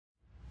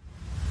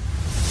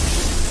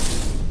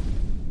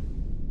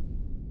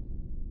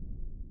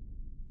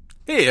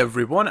Hey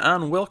everyone,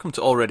 and welcome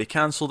to Already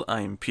Cancelled.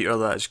 I'm Peter,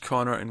 that is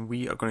Connor, and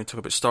we are going to talk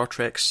about Star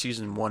Trek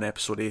Season 1,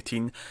 Episode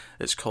 18.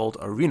 It's called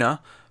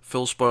Arena.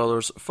 Full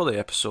spoilers for the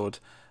episode,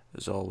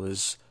 as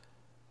always.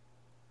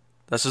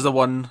 This is the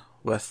one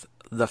with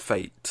the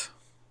fight.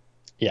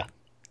 Yeah.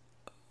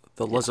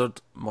 The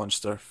lizard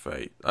monster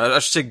fight. I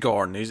should say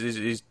Gorn.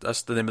 He's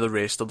that's the name of the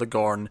race, of the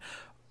Gorn,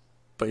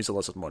 but he's a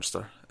lizard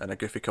monster in a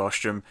goofy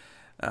costume.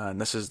 And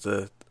this is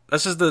the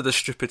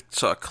stupid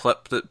sort of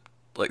clip that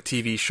like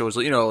TV shows,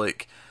 like, you know,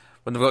 like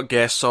when they've got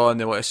guests on,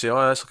 they want to say, "Oh,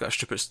 let's look at a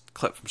stupid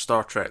clip from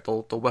Star Trek."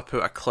 They'll whip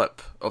out a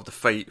clip of the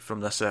fight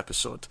from this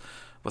episode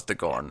with the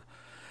Gorn.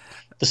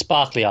 The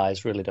sparkly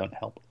eyes really don't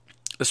help.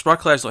 The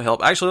sparkly eyes don't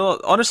help.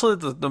 Actually, honestly,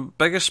 the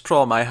biggest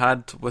problem I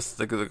had with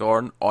the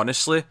Gorn,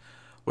 honestly,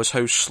 was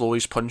how slow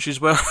his punches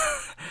were,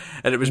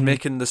 and it was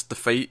making the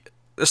fight.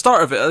 The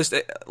start of it, at least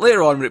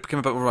later on, when it became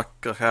a bit more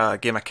like a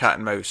game of cat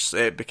and mouse,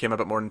 it became a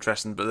bit more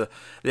interesting. But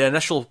the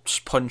initial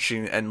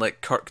punching and like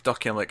Kirk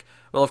ducking, I'm like,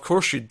 well, of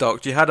course you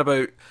ducked. You had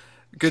about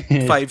good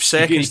 5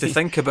 seconds to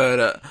think about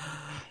it.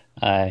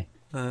 Aye.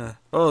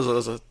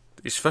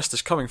 His fist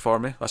is coming for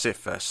me. I say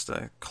fist,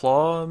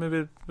 claw,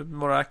 maybe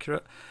more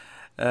accurate.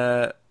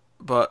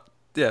 But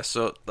yeah,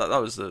 so that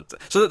was the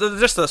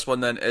gist of this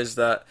one then is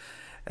that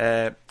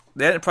the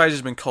Enterprise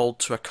has been called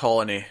to a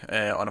colony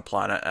on a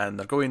planet, and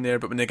they're going there.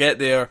 But when they get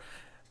there,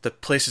 the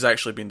place has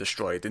actually been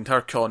destroyed. The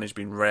entire colony's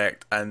been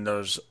wrecked, and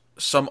there's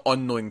some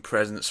unknowing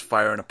presence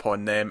firing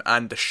upon them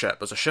and the ship.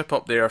 There's a ship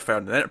up there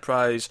firing the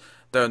Enterprise.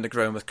 Down the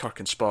ground with Kirk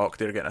and Spock,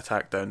 they're getting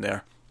attacked down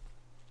there.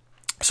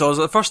 So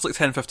the first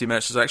 10-15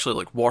 minutes is actually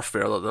like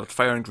warfare. Like they're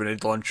firing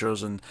grenade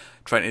launchers and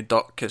trying to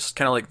duck. It's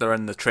kind of like they're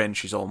in the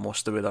trenches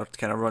almost, the way they're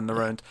kind of running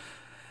around.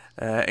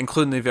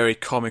 Including the very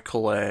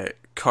comical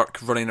Kirk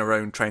running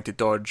around trying to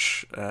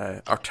dodge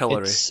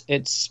artillery. It's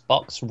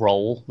Spock's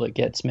role that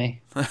gets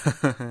me. That's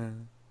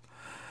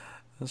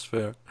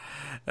fair.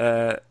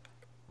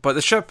 But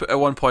the ship at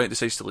one point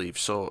decides to leave,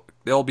 so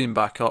they all beam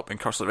back up, and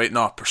Kirk's like, right,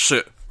 no,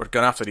 pursuit. We're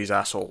going after these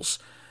assholes.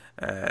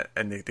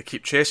 And they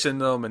keep chasing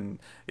them, and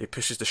he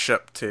pushes the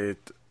ship to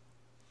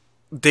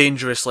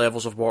dangerous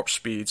levels of warp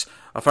speeds.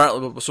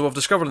 Apparently, so we've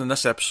discovered in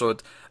this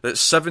episode that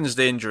 7's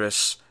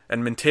dangerous,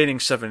 and maintaining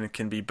 7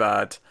 can be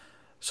bad.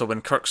 So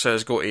when Kirk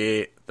says go to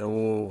 8,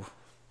 you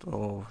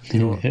know,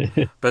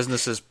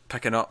 business is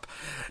picking up.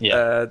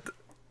 Yeah.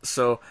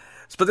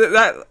 But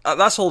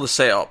that's all the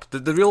setup.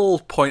 The real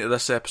point of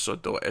this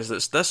episode, though, is that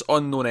it's this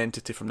unknown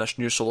entity from this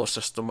new solar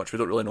system, which we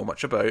don't really know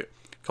much about,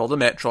 called the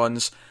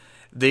Metrons.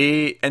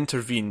 They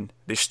intervene.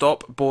 They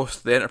stop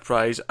both the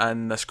Enterprise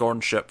and this Gorn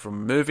ship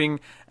from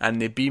moving,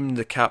 and they beam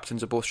the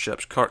captains of both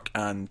ships, Kirk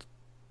and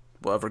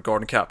whatever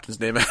Gorn captain's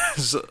name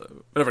is. I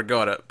never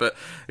got it, but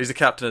he's the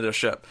captain of their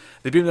ship.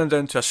 They beam them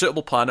down to a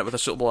suitable planet with a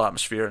suitable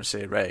atmosphere and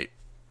say, right,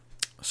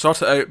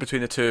 sort it out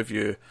between the two of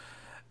you,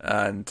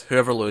 and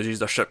whoever loses,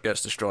 their ship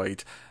gets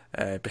destroyed.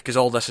 Because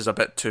all this is a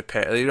bit too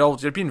petty.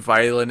 You're being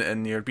violent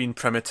and you're being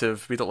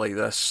primitive. We don't like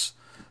this.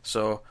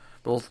 So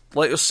we'll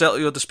let you settle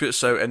your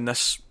disputes out in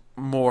this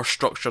more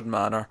structured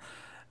manner.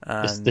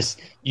 And This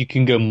you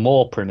can go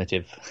more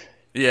primitive.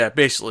 yeah,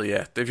 basically,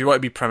 yeah. If you want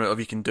to be primitive,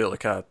 you can do it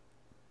like a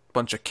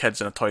bunch of kids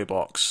in a toy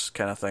box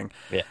kind of thing.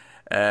 Yeah.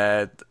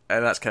 And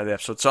that's kind of the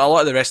episode. So a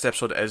lot of the rest of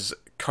the episode is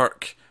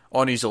Kirk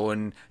on his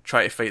own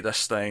trying to fight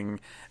this thing,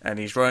 and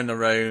he's running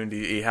around.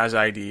 He has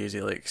ideas. He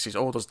like says,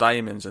 "Oh, there's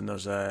diamonds and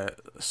there's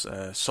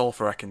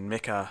sulfur. I can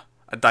make a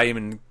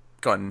diamond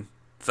gun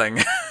thing,"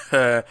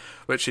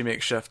 which he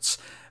makeshifts.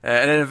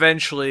 And then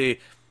eventually,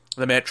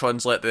 the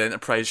Metrons let the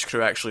Enterprise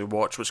crew actually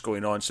watch what's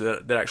going on. So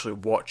they're actually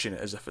watching it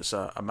as if it's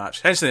a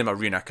match. Hence the name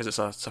Arena, because it's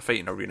a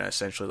fighting arena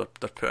essentially.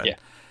 They're putting. Yeah.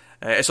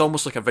 It's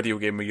almost like a video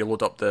game where you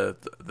load up the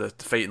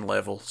fighting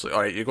level. So,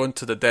 alright, you're going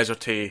to the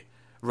deserty,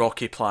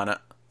 rocky planet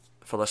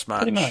for this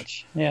match. Pretty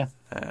much, yeah.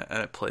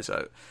 And it plays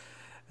out.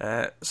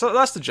 So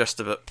that's the gist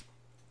of it.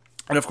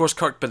 And of course,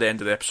 Kirk, by the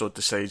end of the episode,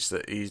 decides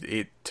that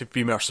he to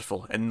be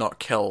merciful and not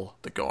kill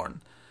the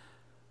Gorn.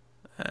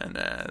 And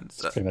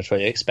That's pretty much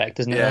what you expect,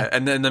 isn't it? yeah,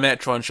 and then the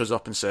Metron shows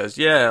up and says,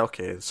 yeah,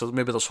 okay, so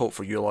maybe there's hope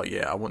for you lot.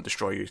 Yeah, I won't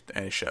destroy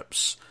any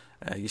ships.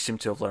 You seem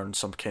to have learned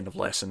some kind of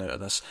lesson out of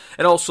this.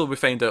 And also we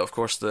find out, of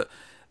course, that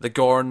the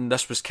Gorn,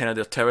 this was kind of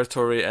their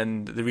territory,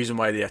 and the reason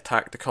why they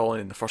attacked the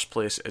colony in the first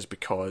place is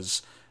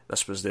because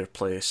this was their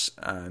place,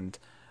 and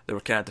they were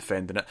kind of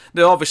defending it.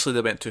 Now, obviously,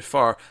 they went too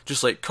far,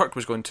 just like Kirk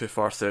was going too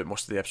far throughout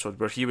most of the episode,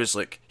 where he was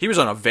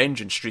on a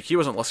vengeance streak. He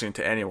wasn't listening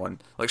to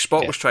anyone. Like,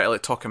 Spock was trying to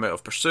like talk him out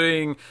of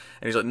pursuing,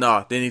 and he's like,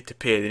 nah, they need to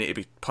pay, they need to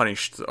be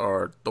punished,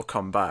 or they'll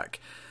come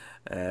back.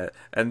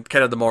 And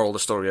kind of the moral of the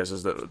story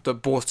is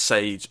that both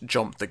sides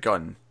jumped the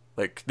gun.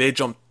 Like, the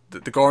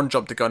Gorn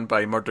jumped the gun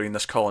by murdering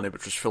this colony,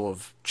 which was full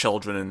of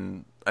children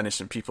and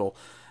innocent people.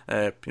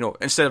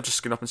 Instead of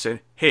just going up and saying,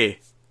 hey,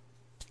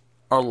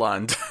 our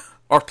land,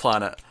 our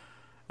planet,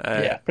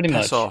 yeah, pretty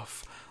piss much.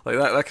 off. Like,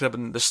 that could have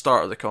been the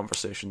start of the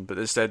conversation, but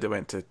instead they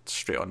went to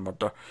straight on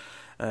murder.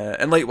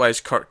 And likewise,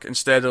 Kirk,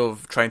 instead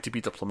of trying to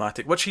be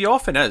diplomatic, which he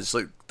often is,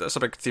 like, that's a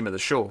big theme of the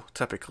show,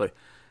 typically,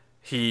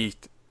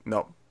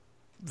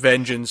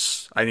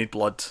 vengeance, I need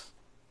blood,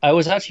 I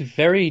was actually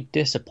very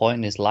disappointed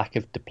in his lack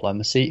of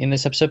diplomacy in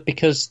this episode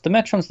because the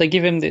Metrons, they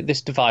give him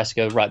this device,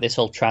 go, right, this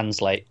will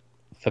translate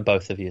for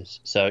both of you.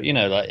 So,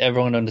 like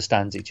everyone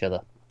understands each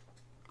other.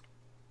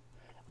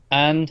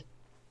 And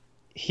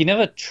he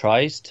never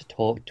tries to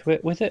talk to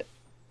it with it.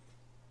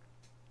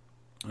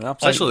 Yeah,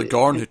 it's actually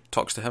Gorn who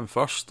talks to him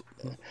first.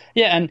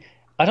 Yeah, and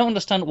I don't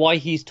understand why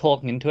he's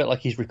talking into it like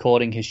he's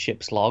recording his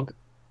ship's log.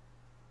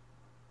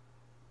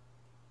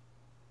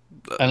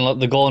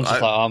 And the Gorn's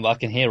just I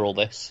can hear all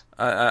this.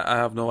 I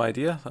have no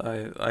idea.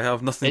 I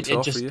have nothing to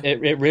offer you.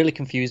 It really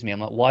confused me. I'm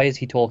like, why is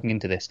he talking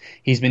into this?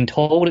 He's been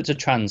told it's a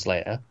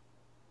translator.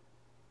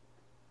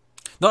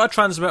 Not a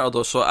transmitter,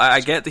 though, so I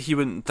get that he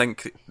wouldn't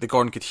think the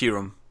Gorn could hear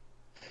him.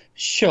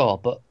 Sure,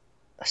 but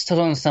I still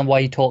don't understand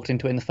why he talked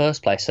into it in the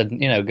first place. And,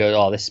 go,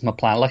 oh, this is my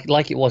plan.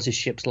 Like it was his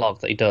ship's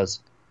log that he does.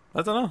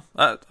 I don't know.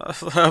 I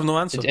have no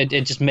answer.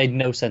 It just made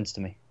no sense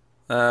to me.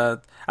 I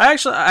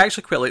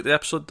actually quite like the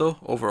episode, though,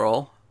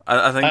 overall.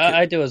 I think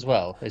I do as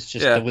well. It's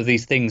just there were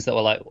these things that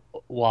were like,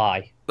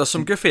 why? There's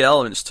some goofy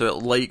elements to it,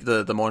 like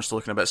the monster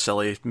looking a bit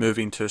silly,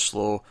 moving too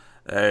slow,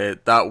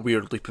 that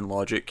weird leap in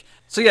logic.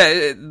 So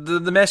yeah,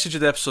 the message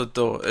of the episode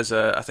though is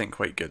I think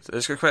quite good.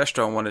 It's quite a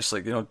strong one. It's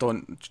like,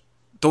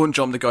 don't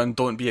jump the gun,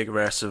 don't be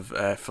aggressive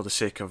for the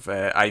sake of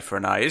eye for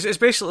an eye. It's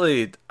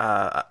basically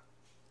an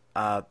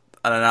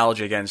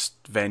analogy against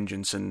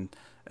vengeance and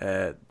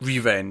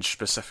revenge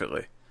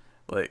specifically.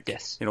 Like,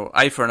 yes.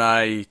 Eye for an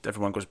eye,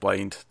 everyone goes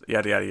blind,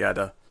 yada, yada,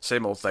 yada.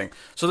 Same old thing.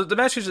 So the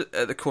message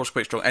at the core is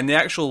quite strong. And the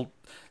actual,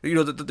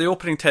 the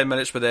opening 10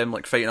 minutes with them,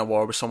 like, fighting a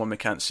war with someone we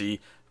can't see,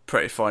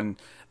 pretty fun.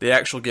 The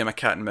actual game of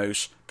cat and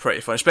mouse,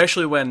 pretty fun.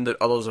 Especially when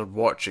the others are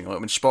watching. Like,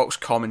 when Spock's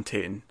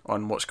commentating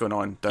on what's going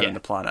on down on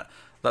the planet.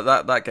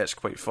 That gets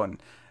quite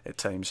fun at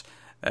times.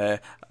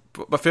 But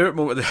my favourite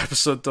moment of the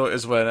episode, though,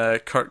 is when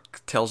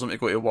Kirk tells him to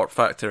go to Warp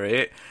Factory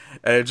 8.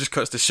 And it just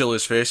cuts to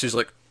Sulu's face. He's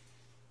like,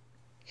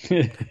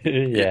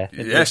 yeah.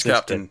 Yes,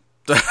 Captain.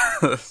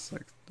 That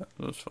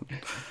was fun.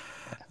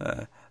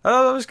 That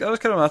was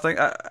kind of my thing.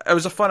 It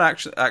was a fun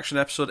action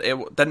episode. It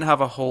didn't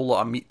have a whole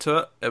lot of meat to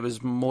it. It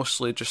was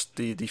mostly just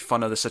the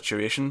fun of the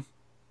situation.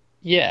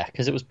 Yeah,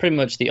 because it was pretty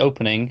much the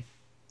opening,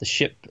 the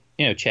ship,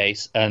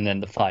 chase, and then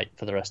the fight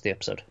for the rest of the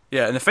episode.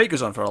 Yeah, and the fight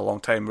goes on for a long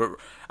time. But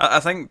I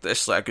think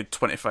it's like a good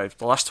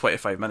the last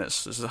 25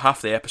 minutes. This is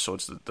half the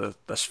episodes,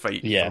 this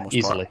fight. Yeah, for the most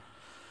easily.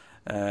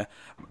 Part.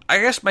 I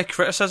guess my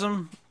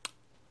criticism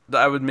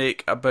that I would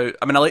make about...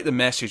 I mean, I like the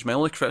message. My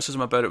only criticism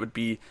about it would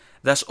be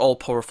this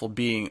all-powerful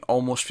being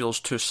almost feels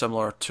too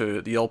similar to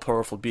the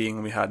all-powerful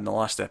being we had in the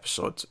last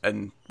episode.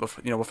 And,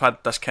 we've had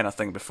this kind of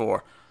thing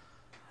before.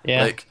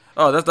 Yeah. Like,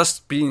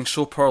 this being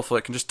so powerful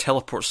it can just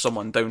teleport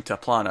someone down to a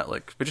planet.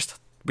 Like,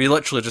 we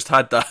literally just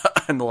had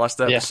that in the last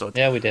episode.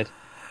 Yeah, we did.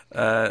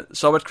 So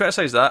I would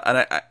criticise that, and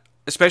I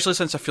especially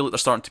since I feel like they're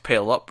starting to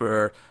pile up,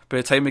 where by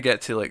the time we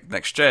get to, like,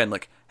 next gen,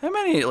 like, how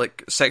many,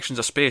 like, sections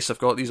of space have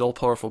got these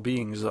all-powerful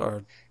beings that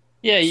are...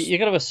 Yeah, you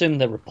got to assume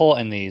they're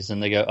reporting these,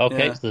 and they go,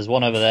 okay, so there's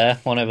one over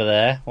there, one over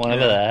there, one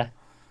over there.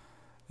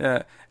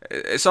 Yeah,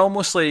 it's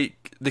almost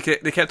like they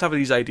kept having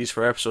these ideas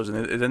for episodes,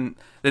 and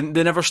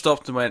they never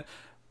stopped and went,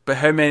 but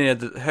how many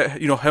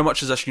how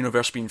much is this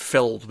universe being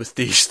filled with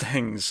these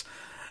things?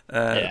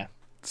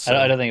 So,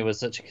 I don't think it was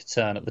such a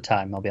concern at the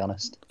time, I'll be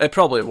honest. It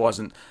probably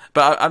wasn't,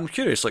 but I'm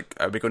curious. Like,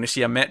 are we going to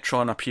see a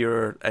Metron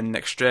appear in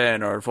Next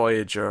Gen or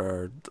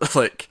Voyager?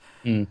 Like.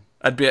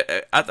 I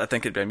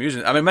think it'd be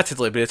amusing. I mean,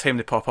 admittedly, by the time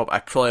they pop up, I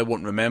probably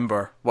won't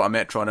remember what a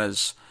Metron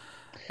is.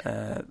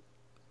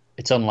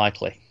 It's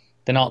unlikely.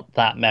 They're not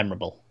that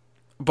memorable.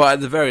 But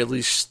at the very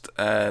least,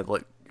 it'll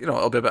be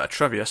a bit of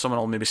trivia. Someone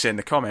will maybe say in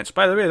the comments,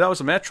 by the way, that was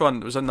a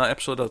Metron that was in that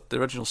episode of the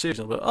original series.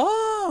 And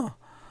I'll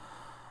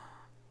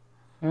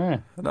be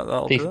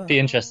like, oh! Be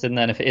interested in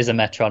then if it is a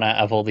Metron out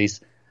of all these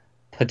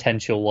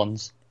potential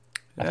ones,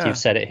 after you've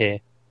said it here.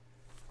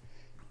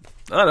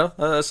 I don't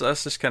know.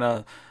 That's just kind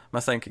of my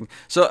thinking.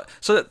 So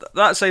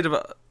that side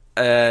of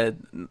it,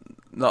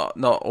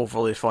 not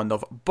overly fond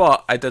of,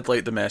 but I did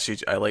like the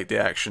message. I liked the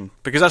action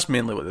because that's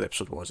mainly what the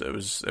episode was. It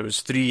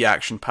was 3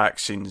 action-packed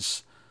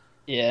scenes.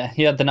 Yeah,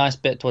 he had the nice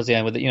bit towards the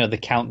end with the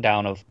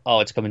countdown of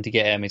it's coming to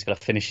get him. He's got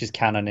to finish his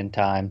cannon in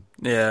time.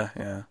 Yeah.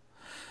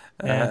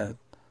 And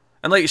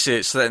like you say,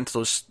 it's split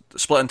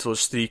into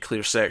those 3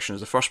 clear sections.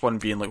 The first one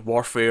being like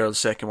warfare, the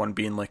second one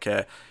being like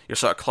your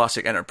sort of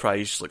classic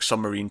Enterprise, like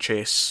submarine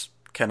chase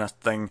kind of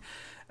thing.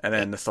 And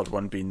then the third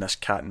one being this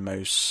cat and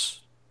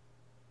mouse.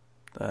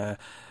 I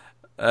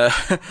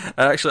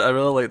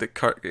really like that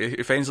Kirk.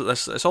 He finds that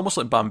this. It's almost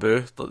like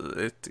bamboo.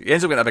 He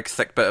ends up getting a big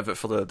thick bit of it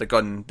for the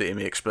gun that he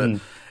makes, but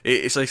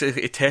it's like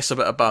he tests a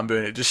bit of bamboo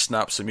and it just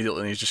snaps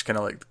immediately, and he's just kind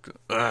of like.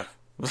 Ugh.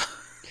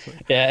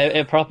 Yeah,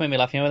 it proper made me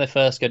laugh. When they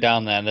first go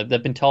down there, and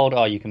they've been told,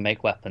 you can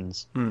make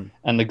weapons, and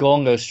the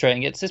Gorn goes straight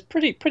and gets this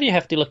pretty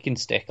hefty looking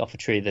stick off a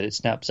tree that it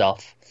snaps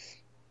off,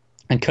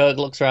 and Kirk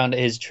looks around at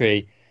his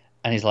tree.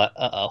 And he's like,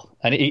 uh-oh.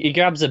 And he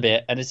grabs a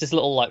bit, and it's this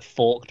little, like,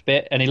 forked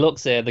bit. And he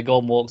looks there, the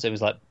Gorn walks in, he's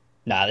like,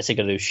 nah, this ain't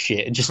gonna do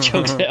shit. And just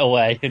chucks it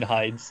away and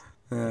hides.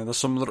 Yeah, there's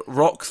some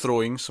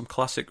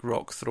classic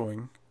rock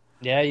throwing.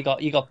 Yeah, you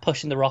got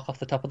pushing the rock off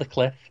the top of the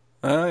cliff.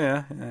 Oh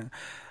yeah,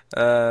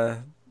 yeah.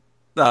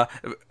 Nah,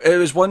 it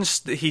was once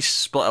that he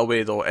split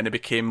away though, and it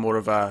became more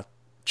of a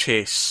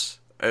chase.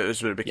 It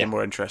was when it became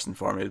more interesting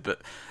for me, but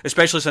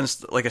especially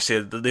since, like I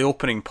said, the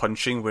opening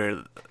punching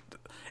where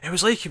it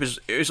was like it was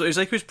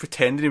like he was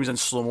pretending he was in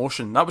slow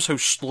motion. That was how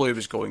slow he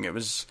was going. It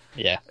was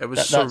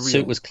that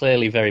suit was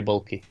clearly very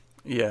bulky.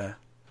 Yeah,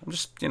 I'm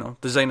just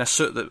design a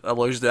suit that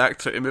allows the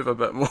actor to move a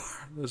bit more.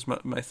 Was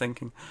my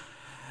thinking.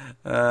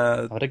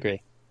 I would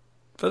agree.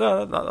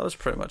 But that was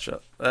pretty much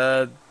it.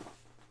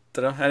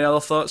 Any other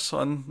thoughts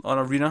on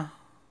Arena?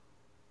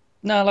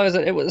 No, like I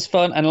said, it was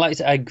fun, and like I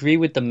said, I agree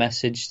with the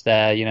message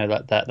there.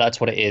 That's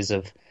what it is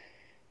of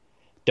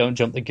don't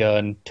jump the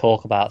gun,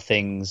 talk about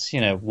things,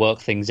 work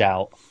things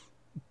out.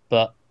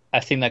 But I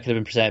think that could have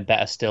been presented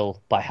better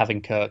still by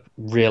having Kirk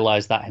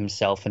realize that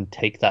himself and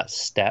take that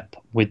step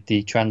with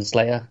the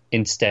translator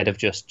instead of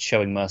just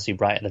showing mercy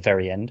right at the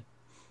very end.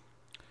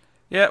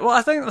 Yeah, well,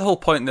 I think the whole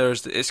point there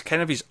is that it's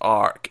kind of his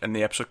arc in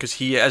the episode, because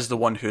he is the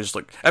one who's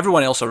like,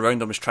 everyone else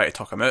around him is trying to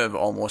talk him out of it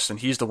almost, and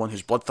he's the one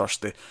who's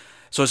bloodthirsty.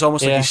 So it's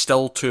almost like he's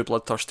still too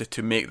bloodthirsty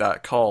to make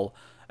that call,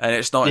 and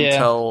it's not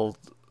until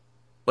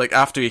like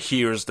after he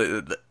hears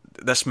that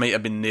this might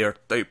have been their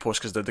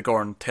outpost, because the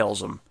Gorn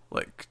tells him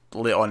like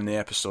late on in the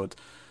episode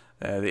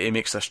that he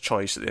makes this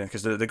choice at the end,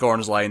 because the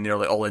Gorn's lying there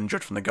like all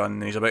injured from the gun,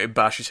 and he's about to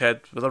bash his head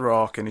with a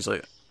rock, and he's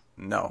like,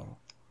 no.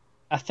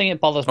 I think it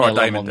bothers me a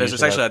lot more.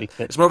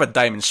 It's more of a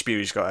diamond spear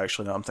he's got,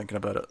 actually, now I'm thinking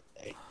about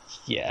it.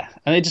 Yeah,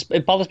 and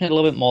it bothers me a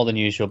little bit more than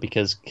usual,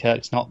 because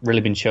Kirk's not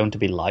really been shown to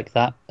be like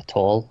that at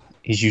all.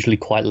 He's usually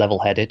quite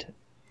level-headed.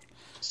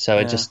 So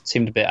it just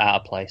seemed a bit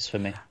out of place for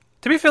me.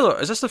 To be fair though,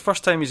 is this the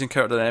first time he's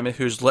encountered an enemy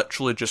who's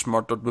literally just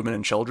murdered women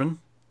and children?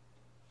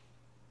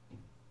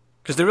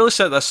 Because they really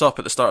set this up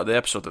at the start of the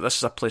episode, that this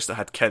is a place that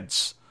had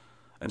kids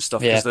and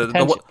stuff. Yeah,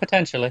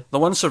 potentially. The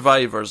one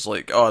survivors,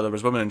 like, there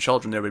was women and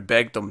children there, we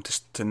begged them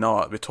to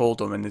not, we told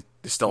them, and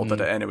they still did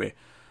it anyway.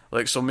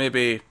 Like, so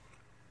maybe,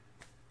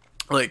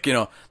 like,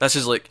 this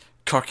is like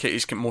Kirk at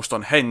his most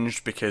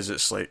unhinged, because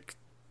it's like,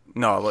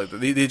 no, like,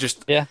 they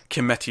just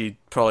committed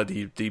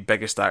probably the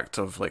biggest act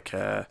of, like,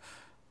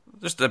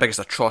 just the biggest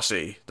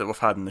atrocity that we've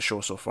had in the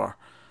show so far.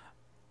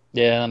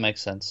 Yeah, that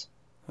makes sense.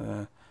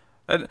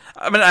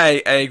 I mean,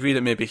 I agree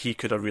that maybe he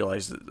could have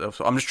realised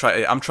that.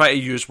 I'm trying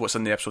to use what's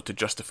in the episode to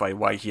justify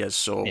why he is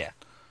so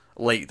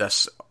like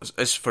this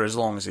is for as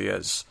long as he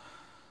is.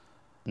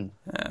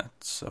 Yeah,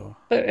 so.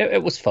 But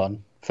it was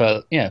fun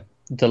for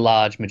the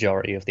large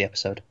majority of the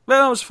episode.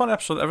 Well, it was a fun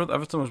episode.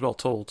 Everything was well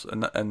told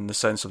in the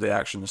sense of the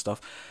action and stuff.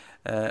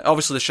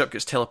 Obviously, the ship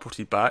gets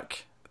teleported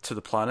back to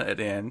the planet at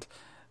the end,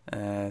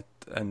 and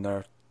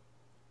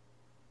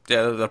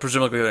they're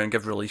presumably going to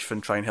give relief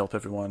and try and help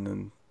everyone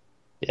and.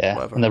 Yeah,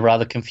 whatever. And they're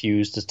rather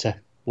confused as to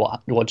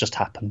what just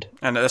happened.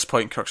 And at this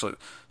point, Kirk's like,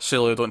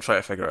 Sulu, don't try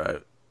to figure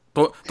it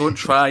out. Don't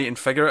try and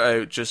figure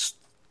it out, just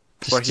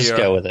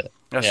go with it.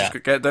 Let's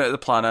just get down to the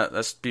planet,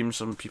 let's beam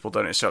some people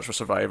down to search for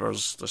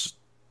survivors, let's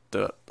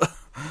do it.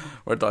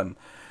 We're done.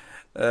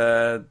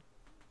 But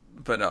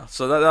no,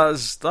 so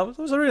that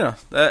was Arena.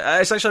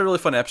 It's actually a really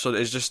fun episode.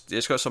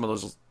 It's got some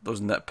of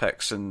those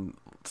nitpicks and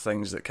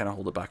things that kind of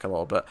hold it back a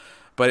little bit.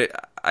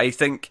 But I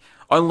think,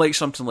 unlike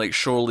something like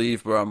Shore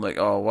Leave, where I'm like,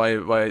 oh,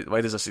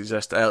 why does this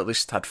exist? I at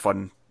least had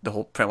fun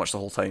pretty much the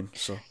whole time.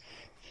 So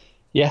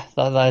yeah,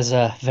 that is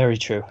very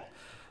true.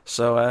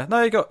 So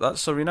there you go.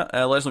 That's Arena.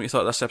 Let us know what you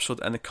thought of this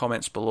episode in the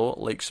comments below.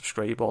 Like,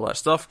 subscribe, all that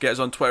stuff. Get us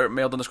on Twitter at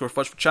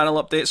mailed_fudge for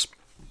channel updates.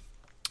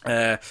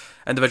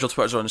 Individual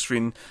Twitters are on the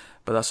screen,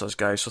 but that's us,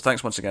 guys. So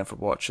thanks once again for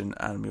watching,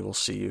 and we will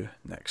see you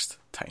next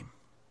time.